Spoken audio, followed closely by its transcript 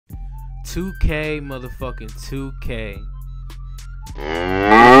2K, motherfucking 2K.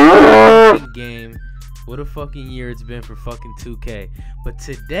 Game. What a fucking year it's been for fucking 2K. But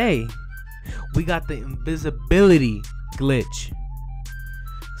today, we got the invisibility glitch.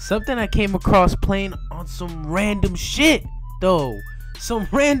 Something I came across playing on some random shit, though. Some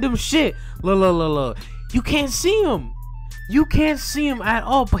random shit. Look. You can't see him. You can't see him at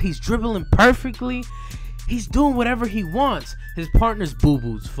all, but he's dribbling perfectly. He's doing whatever he wants. His partner's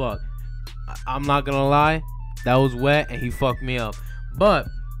boo-boo's fuck. I'm not gonna lie. That was wet and he fucked me up. But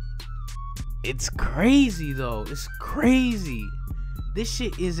it's crazy though. It's crazy. This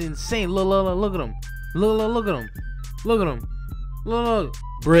shit is insane. Look at him. Look at him. Look at him. Look.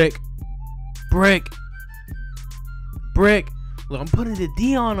 Brick. Look, I'm putting the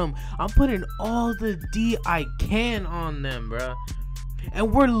D on them. I'm putting all the D I can on them, bruh.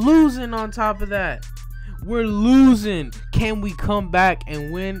 And we're losing on top of that. We're losing. Can we come back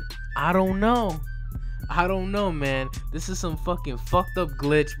and win? I don't know. I don't know, man. This is some fucking fucked up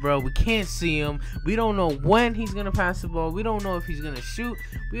glitch, bro. We can't see him. We don't know when he's gonna pass the ball. We don't know if he's gonna shoot.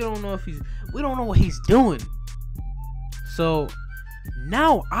 We don't know what he's doing. So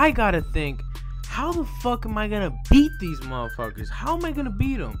now I gotta think, how the fuck am I gonna beat these motherfuckers? How am I gonna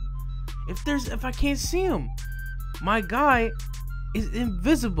beat them? If I can't see him? My guy is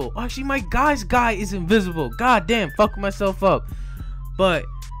invisible. Actually, my guy's guy is invisible. God damn, fuck myself up. But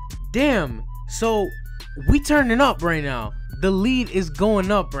damn, so we turning up right now. The lead is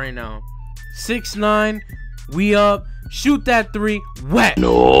going up right now. 6-9, we up. Shoot that 3. Wet.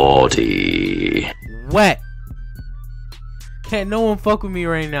 Naughty. Wet. Can't no one fuck with me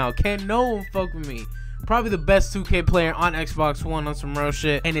right now. Can't no one fuck with me. Probably the best 2K player on Xbox One on some real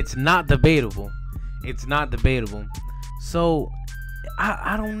shit. And it's not debatable. It's not debatable. So,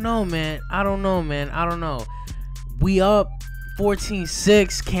 I don't know, man. I don't know. We up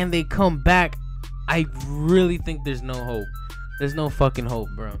 14-6. Can they come back? I really think there's no hope. There's no fucking hope,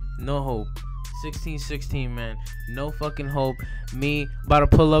 bro. No hope. 16-16, man. No fucking hope. Me about to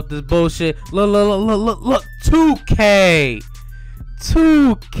pull up this bullshit. Look. 2K.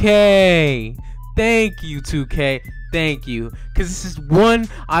 Thank you, 2K. Thank you. Because this is one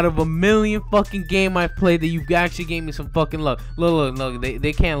out of a million fucking game I've played that you actually gave me some fucking luck. Look.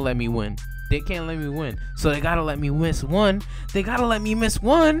 They can't let me win. They can't let me win. So they gotta let me miss one.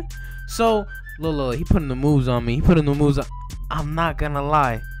 So, look. He putting the moves on me. I'm not gonna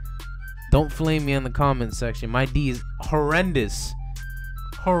lie. Don't flame me in the comment section. My D is horrendous.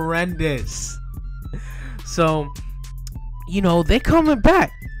 So, you know, they coming back.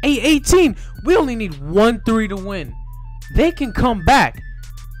 8-18. We only need 1-3 to win. They can come back.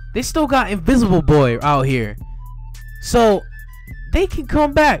 They still got Invisible Boy out here. So, they can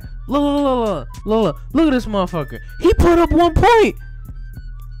come back. Look at this motherfucker. He put up 1 point.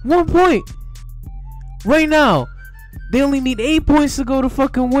 1 point. Right now. They only need 8 points to go to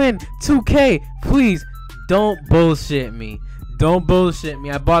fucking win. 2K, please don't bullshit me. Don't bullshit me.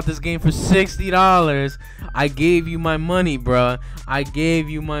 I bought this game for $60. I gave you my money, bruh. I gave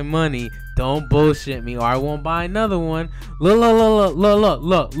you my money. Don't bullshit me, or I won't buy another one.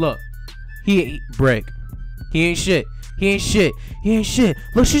 Look. Brick. He ain't shit.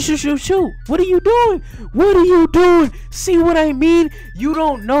 Look, shoot. What are you doing? See what I mean? You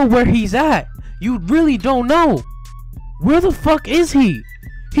don't know where he's at. You really don't know. Where the fuck is he?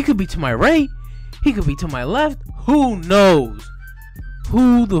 He could be to my right. He could be to my left. Who knows?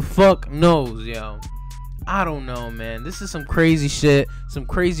 Who the fuck knows, yo? I don't know, man. This is some crazy shit. Some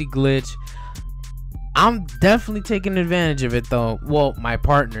crazy glitch. I'm definitely taking advantage of it, though. Well, my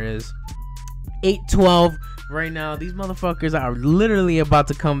partner is. 8-12 right now. These motherfuckers are literally about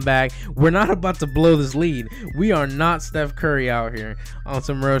to come back. We're not about to blow this lead. We are not Steph Curry out here on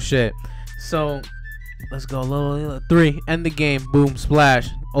some real shit. So, let's go. 3. End the game. Boom. Splash.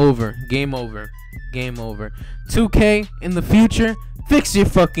 Over. Game over. 2K in the future. Fix your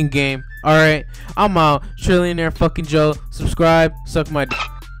fucking game. Alright. I'm out. Trillionaire fucking Joe. Subscribe. Suck my dick.